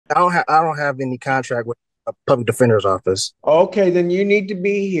I don't have any contract with a public defender's office. Okay, then you need to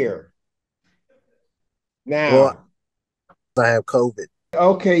be here Well, now. I have COVID.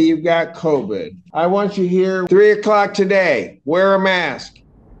 Okay, you've got COVID. I want you here 3 o'clock today. Wear a mask.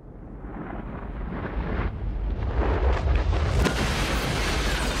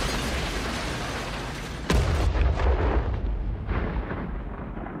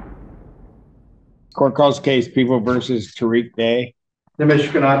 Court calls case People versus Tariq Day. The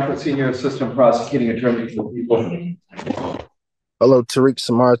Michigan Contra, Senior Assistant Prosecuting Attorney for the People. Hello, Tariq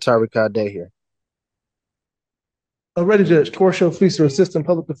Samar Tariq Day here. Already, Judge Torsho Fleecer, Assistant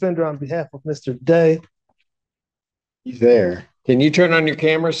Public Defender, on behalf of Mr. Day. He's there. Can you turn on your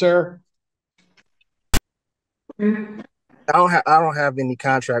camera, sir? I don't have any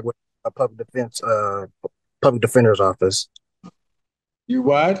contract with a public defender's office. You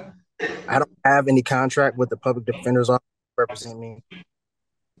what? I don't have any contract with the public defender's office to represent me.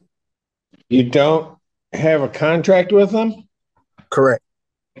 You don't have a contract with them? Correct.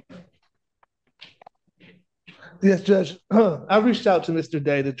 Yes, Judge. I reached out to Mr.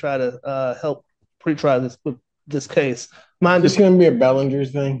 Day to try to help pre-try this case. Is this going to be a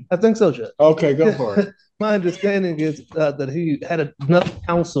Bellinger's thing? I think so, Judge. Okay, go for it. My understanding is that he had enough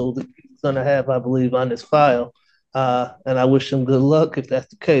counsel that he's going to have, I believe, on his file. And I wish him good luck if that's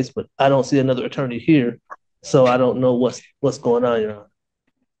the case, but I don't see another attorney here, so I don't know what's going on, Your Honor.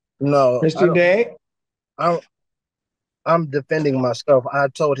 No, Mr. Day? I'm defending myself. I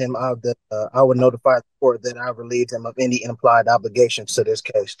told him that I would notify the court that I relieved him of any implied obligations to this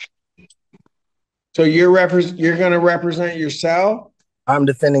case. So you're going to represent yourself? I'm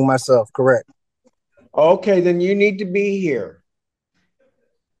defending myself, correct. Okay, then you need to be here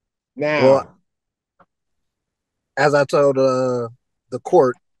now. Well, as I told the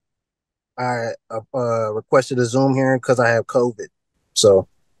court, I requested a Zoom hearing because I have COVID. So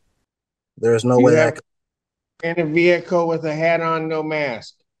there's no way I can. In a vehicle with a hat on, no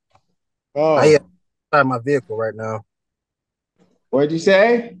mask. Oh, I am inside my vehicle right now. What'd you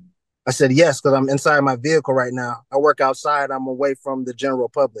say? I said yes because I'm inside my vehicle right now. I work outside. I'm away from the general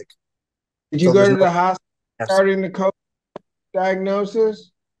public. Did you go to the hospital regarding the COVID diagnosis?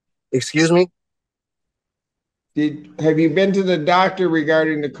 Excuse me? Have you been to the doctor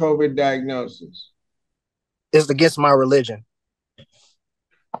regarding the COVID diagnosis? It's against my religion.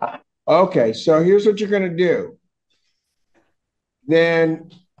 Okay, so here's what you're going to do.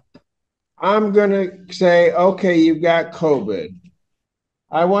 Then I'm going to say, okay, you've got COVID.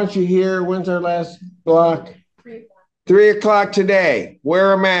 I want you here. When's our last block? 3 o'clock today.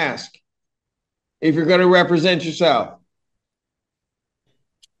 Wear a mask if you're going to represent yourself.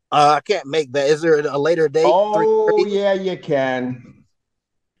 I can't make that. Is there a later date? Oh, yeah, you can.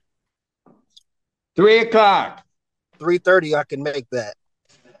 3 o'clock. 3:30, I can make that.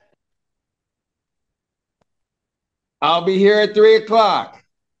 I'll be here at 3 o'clock.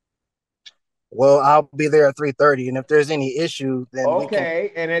 Well, I'll be there at 3:30, and if there's any issue, then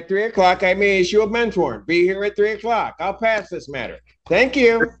okay. And at 3 o'clock, I may issue a bench warrant. Be here at 3 o'clock. I'll pass this matter. Thank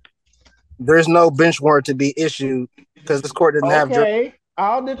you. There's no bench warrant to be issued because this court didn't have. Okay,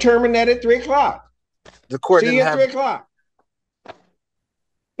 I'll determine that at 3 o'clock. The court See you at 3 o'clock.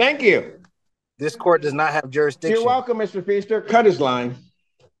 Thank you. This court does not have jurisdiction. You're welcome, Mr. Feaster. Cut his line.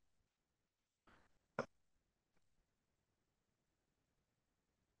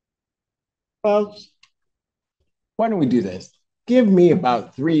 Folks, why don't we do this? Give me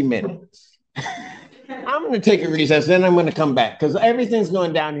about 3 minutes. I'm going to take a recess, then I'm going to come back because everything's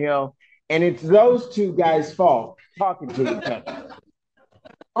going downhill, and it's those two guys' fault talking to each other.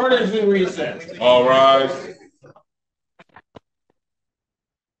 Orders in recess. All rise.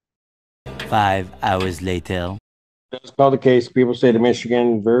 5 hours later. Let's call the case People State of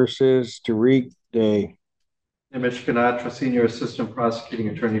Michigan versus Tariq Day. The Michigan Contra, Senior Assistant Prosecuting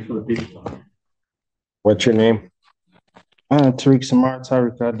Attorney for the People. What's your name? Tariq Samar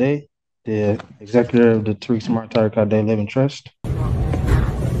Tariq Day, the executive of the Tariq Samar Tariq Day Living Trust.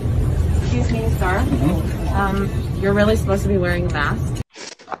 Excuse me, sir. You're really supposed to be wearing a mask.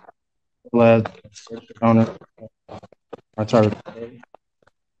 Owner, Tariq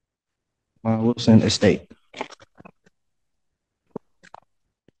Wilson Estate.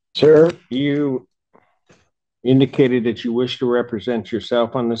 Sir, you indicated that you wish to represent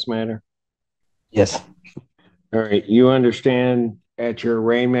yourself on this matter? Yes. All right. You understand at your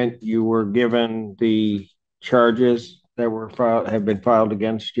arraignment you were given the charges that were have been filed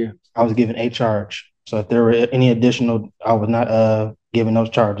against you? I was given a charge. So if there were any additional, I was not given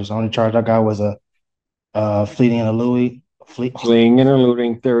those charges. The only charge I got was a fleeing and eluding. Fleeing and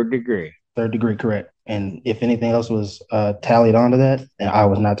eluding third degree. Third degree, correct. And if anything else was tallied onto that, then I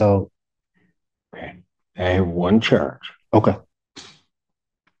was not told. Okay. I have one charge. Okay.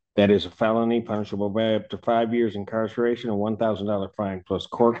 That is a felony punishable by up to 5 years incarceration and $1,000 fine plus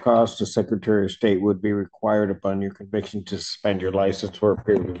court costs. The Secretary of State would be required upon your conviction to suspend your license for a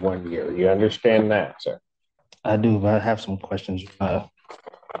period of 1 year. You understand that, sir? I do, but I have some questions. Well,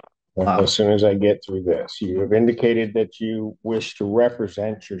 as soon as I get through this, you have indicated that you wish to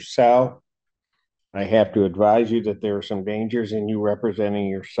represent yourself. I have to advise you that there are some dangers in you representing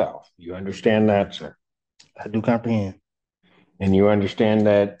yourself. You understand that, sir? I do comprehend. And you understand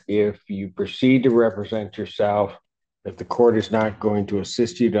that if you proceed to represent yourself, that the court is not going to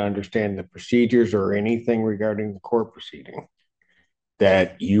assist you to understand the procedures or anything regarding the court proceeding,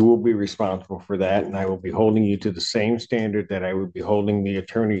 that you will be responsible for that, and I will be holding you to the same standard that I would be holding the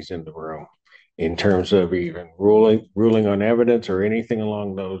attorneys in the room in terms of even ruling on evidence or anything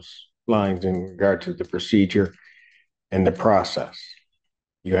along those lines in regard to the procedure and the process.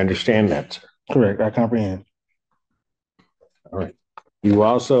 You understand that, sir? Correct. I comprehend. All right. You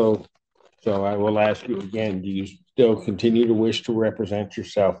also, so I will ask you again, do you still continue to wish to represent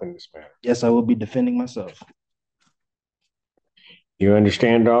yourself in this matter? Yes, I will be defending myself. You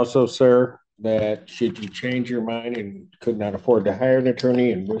understand also, sir, that should you change your mind and could not afford to hire an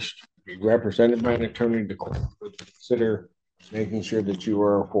attorney and wish to be represented by an attorney, the court would consider making sure that you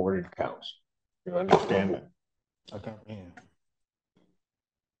are afforded counsel. You understand that? I comprehend.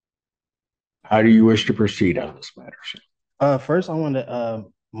 How do you wish to proceed on this matter, sir? First, I want to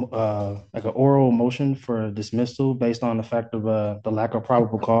like an oral motion for dismissal based on the fact of the lack of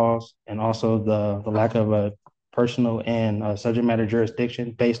probable cause and also the lack of personal and subject matter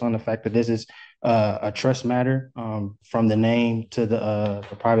jurisdiction based on the fact that this is a trust matter from the name to the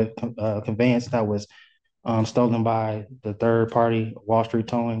private conveyance that was stolen by the third party, Wall Street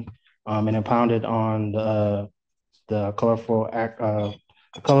Towing, and impounded on the colorful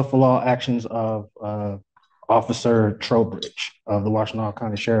law actions of Officer Trowbridge of the Washtenaw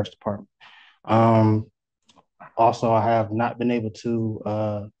County Sheriff's Department. Also, I have not been able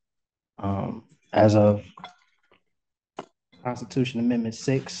to, as of Constitution Amendment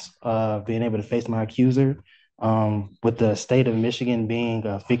 6, being able to face my accuser, with the state of Michigan being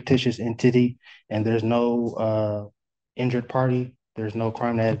a fictitious entity and there's no injured party, there's no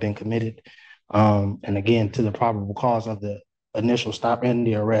crime that has been committed. And again, to the probable cause of the initial stop and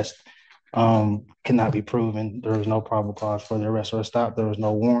the arrest, cannot be proven. There was no probable cause for the arrest or stop. There was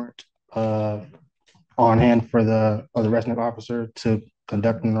no warrant on hand for the arresting officer to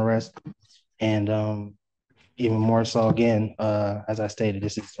conduct an arrest. And even more so, again, as I stated,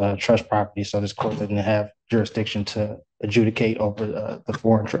 this is trust property, so this court doesn't have jurisdiction to adjudicate over the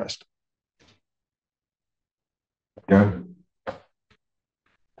foreign trust. Yeah.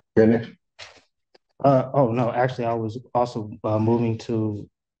 Finish. Oh, no, actually, I was also moving to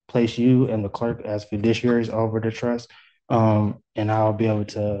place you and the clerk as fiduciaries over the trust. And I'll be able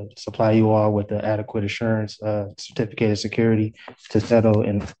to supply you all with the adequate assurance certificate of security to settle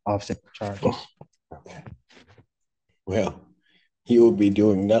and offset the charges. Okay. Well, you will be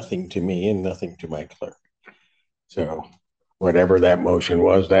doing nothing to me and nothing to my clerk. So whatever that motion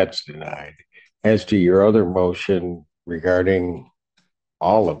was, that's denied. As to your other motion regarding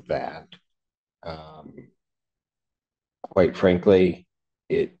all of that, quite frankly,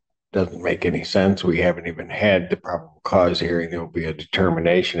 it doesn't make any sense. We haven't even had the probable cause hearing. There will be a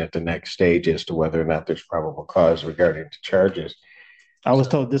determination at the next stage as to whether or not there's probable cause regarding the charges. I was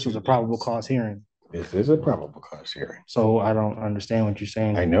told this was a probable cause hearing. This is a probable cause hearing. So I don't understand what you're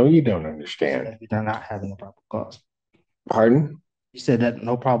saying. I know you don't understand. You're not having a probable cause. Pardon? You said that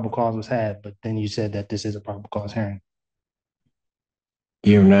no probable cause was had, but then you said that this is a probable cause hearing.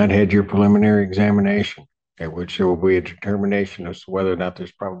 You have not had your preliminary examination, at which there will be a determination as to whether or not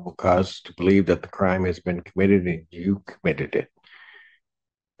there's probable cause to believe that the crime has been committed and you committed it.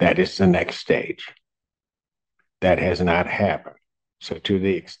 That is the next stage. That has not happened. So to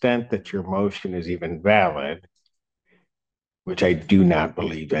the extent that your motion is even valid, which I do not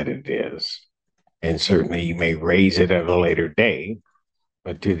believe that it is, and certainly you may raise it at a later date,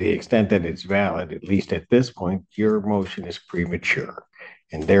 but to the extent that it's valid, at least at this point, your motion is premature,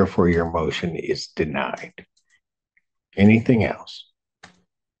 and therefore your motion is denied. Anything else?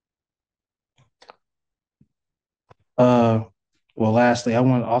 Well, lastly, I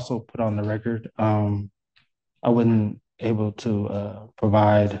want to also put on the record, I wasn't able to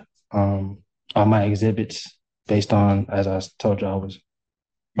provide all my exhibits based on, as I told you, I was.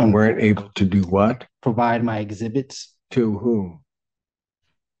 You weren't able to do what? Provide my exhibits. To whom?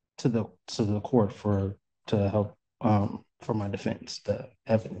 To the court to help for my defense, the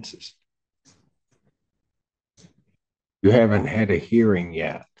evidences. You haven't had a hearing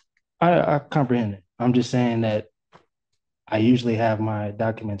yet. I comprehend it. I'm just saying that I usually have my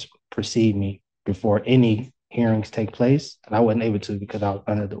documents precede me before any hearings take place, and I wasn't able to because I was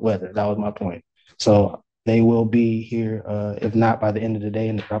under the weather. That was my point. So they will be here, if not by the end of the day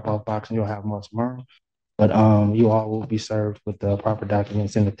in the drop-off box, and you'll have them all tomorrow. But you all will be served with the proper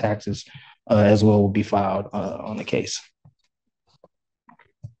documents, and the taxes as well will be filed on the case.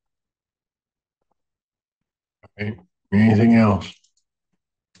 Okay. Anything else?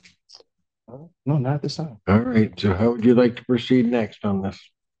 No, not at this time. All right. So how would you like to proceed next on this?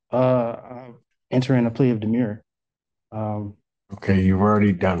 I'm entering a plea of demurrer. Okay, you've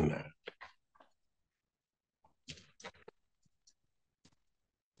already done that.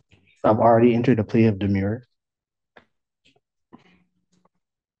 I've already entered a plea of demurrer.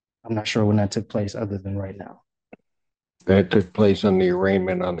 I'm not sure when that took place other than right now. That took place on the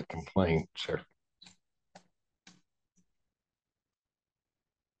arraignment on the complaint, sir.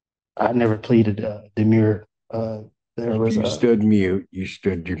 I never pleaded demurrer. There was You stood mute, you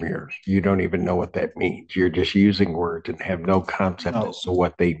stood demure. You don't even know what that means. You're just using words and have no concept as to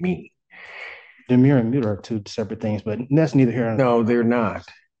what they mean. demurrer and mute are two separate things, but that's neither here nor there. No, they're not.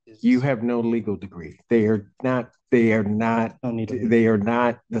 You have no legal degree. They are not. They are not. They are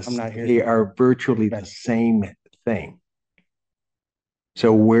not. I'm not here. They are virtually the same thing.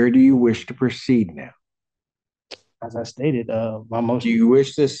 So where do you wish to proceed now? As I stated, my motion. Do you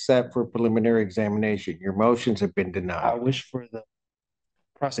wish this set for preliminary examination? Your motions have been denied. I wish for the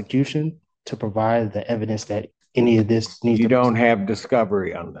prosecution to provide the evidence that any of this needs. You don't have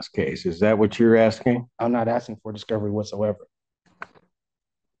discovery on this case. Is that what you're asking? I'm not asking for discovery whatsoever.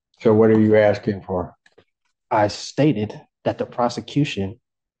 So what are you asking for? I stated that the prosecution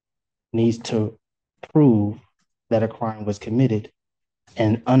needs to prove that a crime was committed,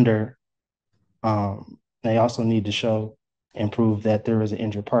 and they also need to show and prove that there is an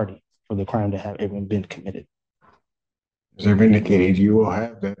injured party for the crime to have even been committed. As I've indicated, you will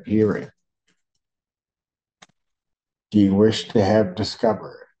have that hearing. Do you wish to have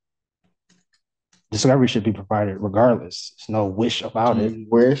discovery? Discovery should be provided regardless. There's no wish about it. Do you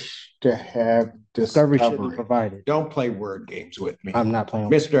wish to have discovery? Should be provided. Don't play word games with me. I'm not playing.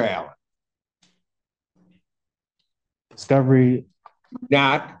 Mr. Allen. Discovery.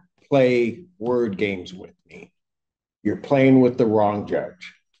 Not play word games with me. You're playing with the wrong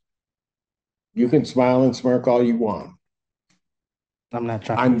judge. You can smile and smirk all you want. I'm not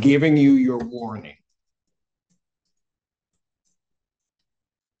trying. I'm giving you your warning.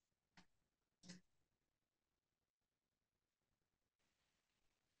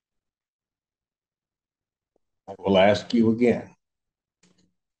 I will ask you again.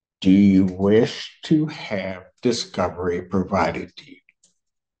 Do you wish to have discovery provided to you?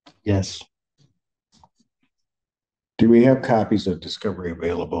 Yes. Do we have copies of discovery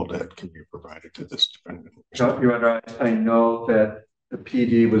available that can be provided to this defendant? Your Honor, I know that the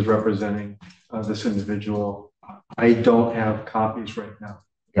PD was representing this individual. I don't have copies right now.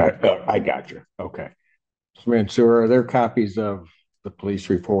 I got you. Okay. So are there copies of the police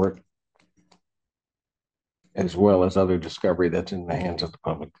report as well as other discovery that's in the hands of the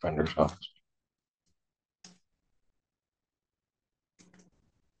public defender's office?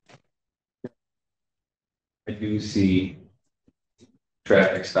 I do see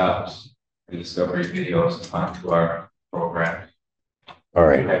traffic stops and discovery videos onto our program. All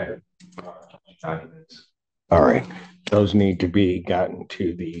right. All right. Those need to be gotten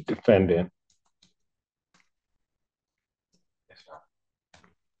to the defendant.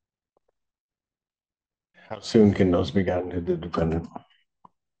 How soon can those be gotten to the defendant?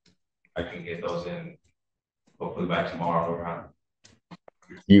 I can get those in hopefully by tomorrow around.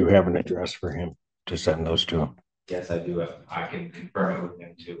 You have an address for him to send those to him? Yes, I do. I can confirm it with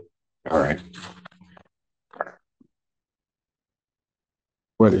him too. All right.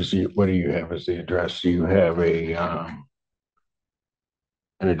 What do you have as the address? Do you have a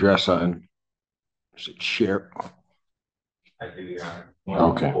an address on, is it share? I do, Your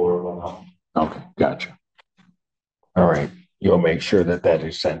Okay. Honor. Okay, gotcha. All right. You'll make sure that that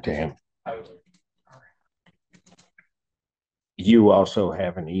is sent to him. You also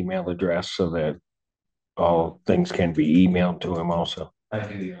have an email address so that all things can be emailed to him also. I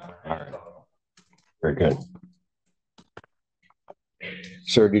do, Your Honor. All right. Very good.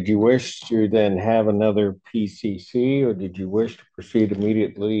 Sir, did you wish to then have another PCC, or did you wish to proceed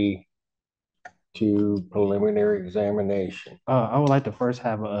immediately to preliminary examination? I would like to first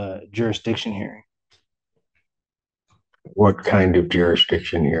have a jurisdiction hearing. What kind of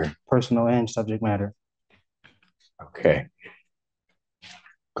jurisdiction here? Personal and subject matter. Okay.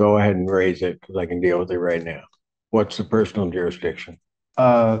 Go ahead and raise it because I can deal with it right now. What's the personal jurisdiction?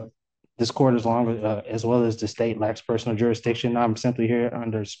 This court, as well as the state, lacks personal jurisdiction. I'm simply here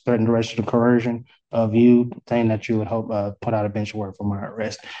under threatened arrest or coercion of you, saying that you would help put out a bench warrant for my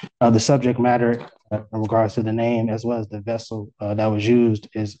arrest. The subject matter in regards to the name as well as the vessel that was used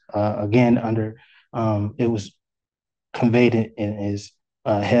is again under it was conveyed and is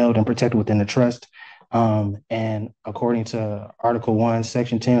held and protected within the trust. And according to Article 1,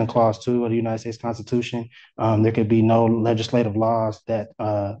 Section 10, Clause 2 of the United States Constitution, there could be no legislative laws that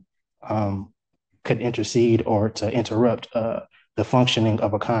could intercede or to interrupt the functioning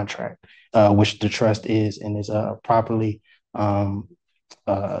of a contract, which the trust is and is properly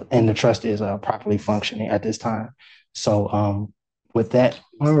properly functioning at this time. So with that.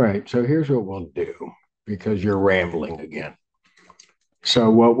 All right, so here's what we'll do, because you're rambling again.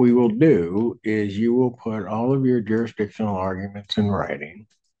 So what we will do is you will put all of your jurisdictional arguments in writing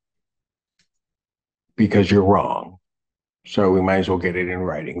because you're wrong. So we might as well get it in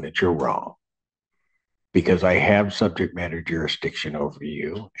writing that you're wrong, because I have subject matter jurisdiction over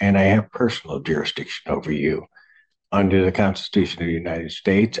you and I have personal jurisdiction over you under the Constitution of the United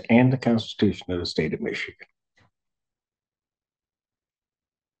States and the Constitution of the state of Michigan.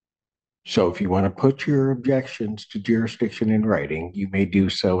 So if you want to put your objections to jurisdiction in writing, you may do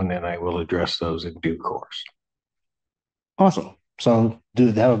so, and then I will address those in due course. Awesome. So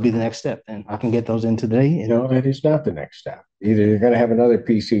that would be the next step, and I can get those in today. No, that is not the next step. Either you're going to have another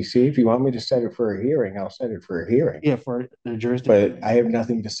PCC. If you want me to set it for a hearing, I'll set it for a hearing. Yeah, for the jurisdiction. But I have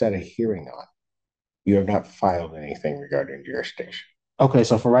nothing to set a hearing on. You have not filed anything regarding jurisdiction. Okay,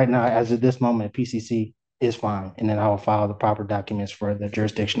 so for right now, as of this moment, PCC is fine, and then I will file the proper documents for the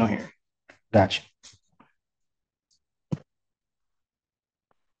jurisdictional hearing. Gotcha.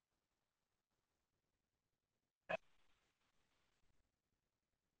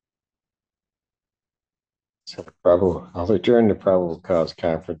 So I'll adjourn the probable cause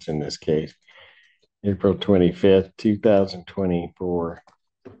conference in this case, April 25th, 2024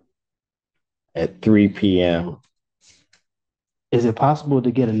 at 3 p.m. Is it possible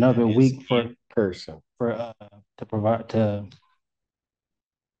to get another week for person to provide to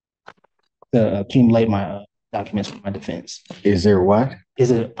accumulate my documents for my defense? Is there what?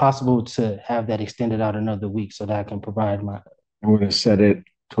 Is it possible to have that extended out another week so that I can provide my? I'm going to set it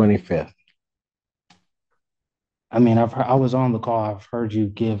 25th. I mean, I was on the call. I've heard you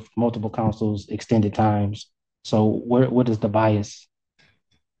give multiple counsels extended times. So what is the bias?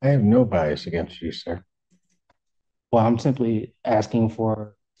 I have no bias against you, sir. Well, I'm simply asking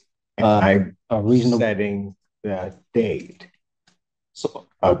for I'm a reasonable setting the date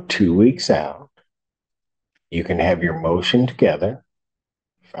of 2 weeks out. You can have your motion together,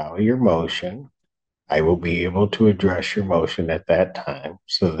 file your motion. I will be able to address your motion at that time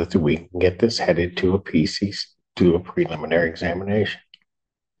so that we can get this headed to a PC, to a preliminary examination.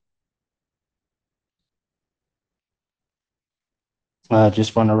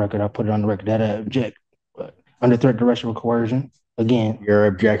 Just for the record, I'll put it on the record that I object. But under threat, duress, or coercion, again. Your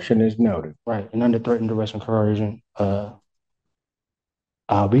objection is noted. Right. And under threat and duress and coercion, I'll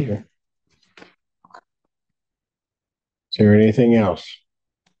be here. Is there anything else?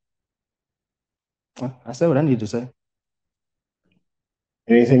 Well, I said what I need to say.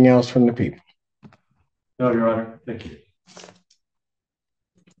 Anything else from the people? No, Your Honor. Thank you.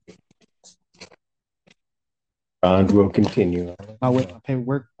 Bond will continue. Am I waiting for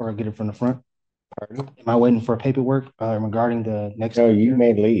paperwork or I get it from the front? Pardon? Am I waiting for paperwork regarding the next? No, you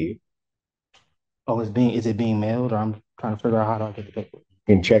may leave. Oh, is it being mailed, or I'm trying to figure out how do I get the paperwork?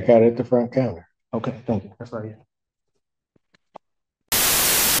 You can check out at the front counter. Okay, thank you. That's all I get.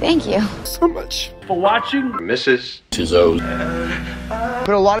 Thank you so much for watching Mrs Tizzo.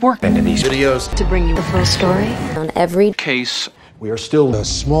 Put a lot of work into these videos to bring you a full story on every case. We are still a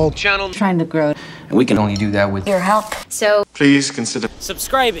small channel trying to grow, and we can only do that with your help. So Please consider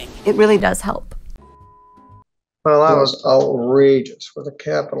subscribing. It really does help. Well, that was outrageous with a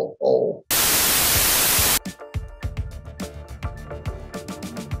capital O.